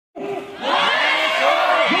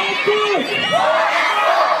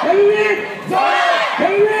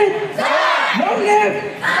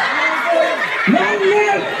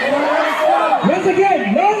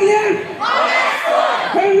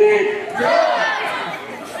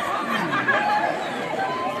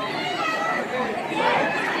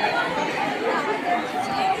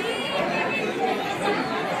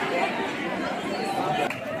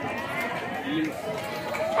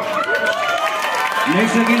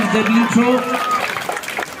against javelin throw.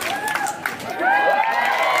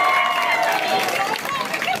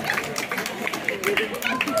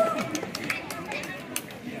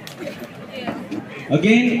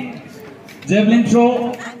 Again, javelin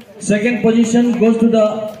throw. Second position goes to the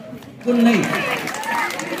Kunlei.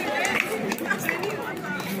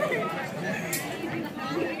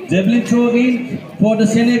 Javelin throw again for the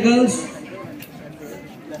senior girls.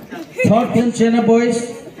 Third position senior boys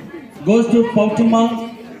goes to Pautimang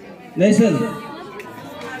Nation.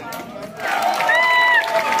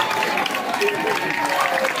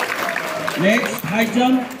 Next, high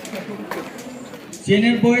jump.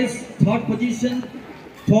 Senior boys, third position,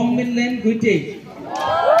 Thong Min Len Guite.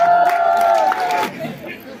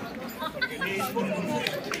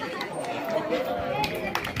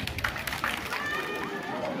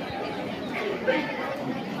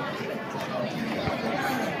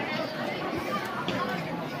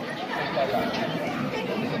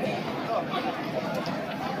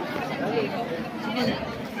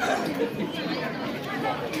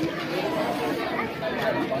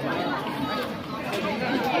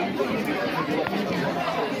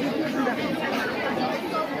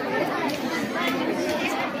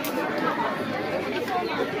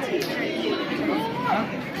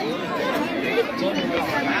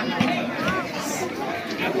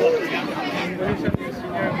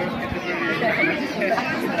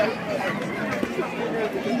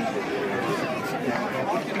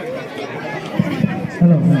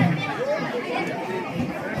 Hello.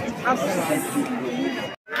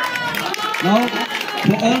 Now,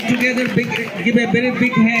 for all together, give a very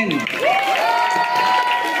big hand.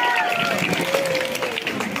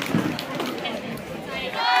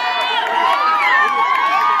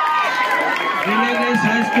 Relay race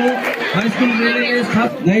high school relay race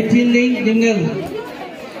half 19 link jungle.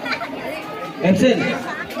 Absent.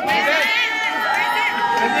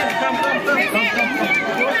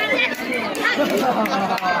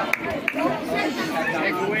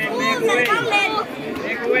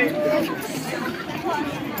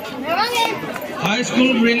 High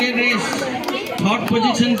school relay race. Third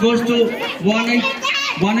position goes to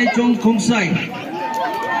Wanai Chong Kongsai.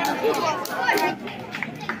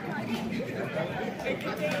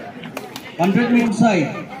 $100 side.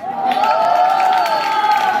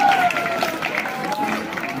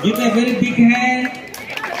 Give a very big hand.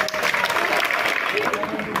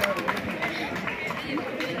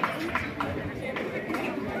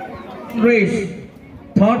 Race.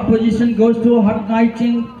 Third position goes to Hat Nai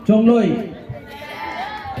Ching Chongloi.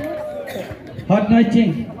 Hat Nai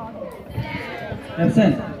Ching.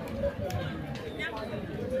 Absent.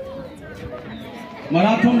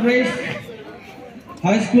 Marathon race.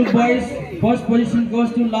 High school boys. First position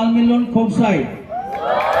goes to Lal Milon Kongsai.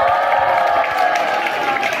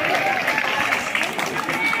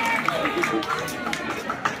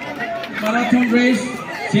 Marathon race.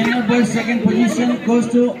 Senior boys second position goes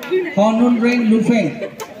to Honun Rain Lufeng.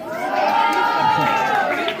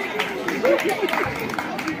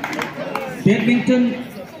 Badminton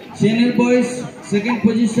senior boys second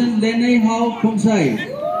position Lenai Hao Kongsai.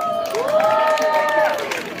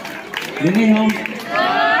 Lenai Hao.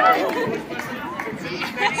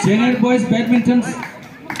 Senior boys badminton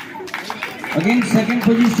again second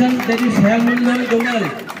position, that is Helmut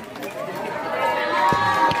Donald.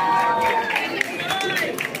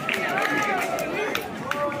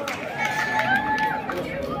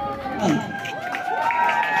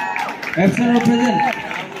 Absent or present?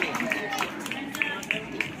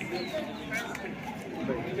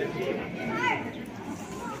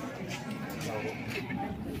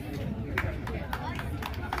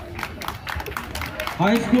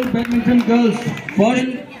 High school badminton girls. First,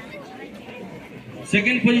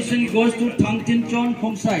 second position goes to Thang Tin Chon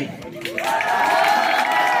Kongsai.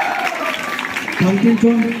 Thang Tin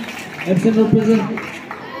Chon, absent or present?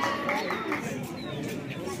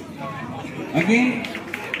 Again,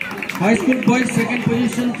 high school boys second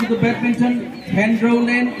position to the badminton, Hendro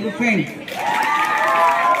Lane Lufeng.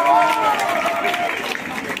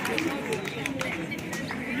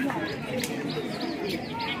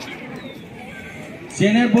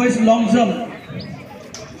 Senior boys long jump.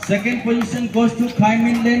 Second position goes to Khai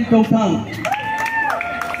Min Len Totang.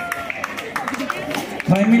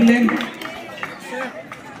 Khai Min Len.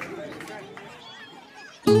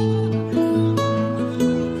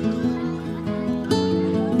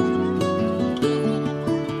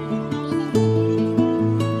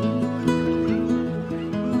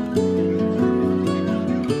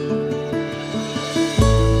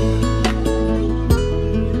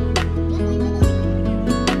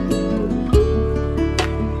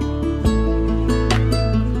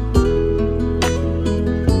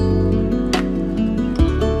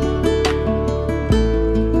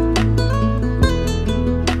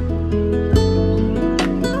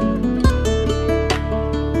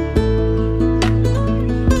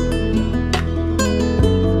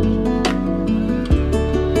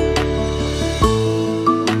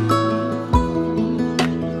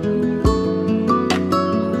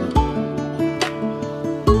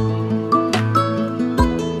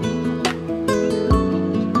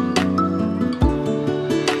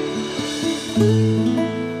 Thank you.